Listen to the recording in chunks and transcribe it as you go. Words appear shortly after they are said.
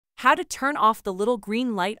How to turn off the little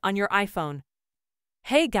green light on your iPhone.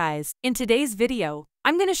 Hey guys, in today's video,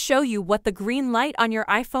 I'm going to show you what the green light on your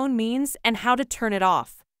iPhone means and how to turn it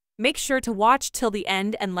off. Make sure to watch till the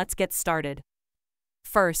end and let's get started.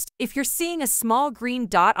 First, if you're seeing a small green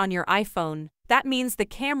dot on your iPhone, that means the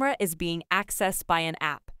camera is being accessed by an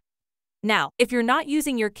app. Now, if you're not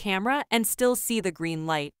using your camera and still see the green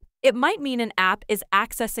light, it might mean an app is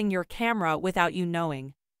accessing your camera without you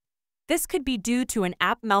knowing. This could be due to an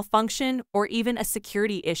app malfunction or even a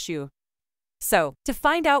security issue. So, to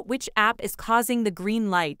find out which app is causing the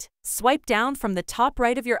green light, swipe down from the top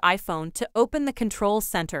right of your iPhone to open the Control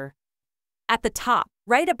Center. At the top,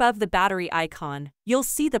 right above the battery icon, you'll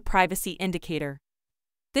see the privacy indicator.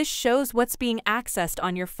 This shows what's being accessed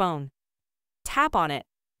on your phone. Tap on it.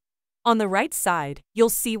 On the right side, you'll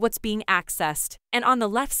see what's being accessed, and on the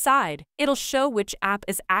left side, it'll show which app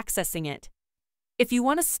is accessing it. If you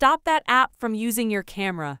want to stop that app from using your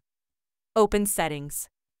camera, open Settings.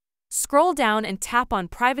 Scroll down and tap on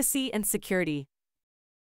Privacy and Security.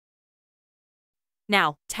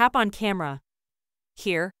 Now, tap on Camera.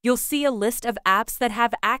 Here, you'll see a list of apps that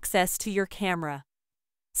have access to your camera.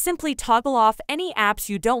 Simply toggle off any apps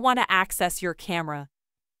you don't want to access your camera.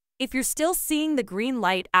 If you're still seeing the green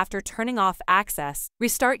light after turning off access,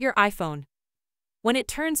 restart your iPhone. When it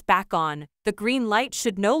turns back on, the green light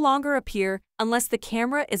should no longer appear unless the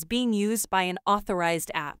camera is being used by an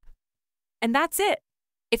authorized app. And that's it.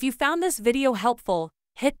 If you found this video helpful,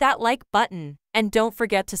 hit that like button and don't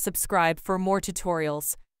forget to subscribe for more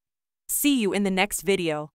tutorials. See you in the next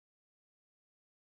video.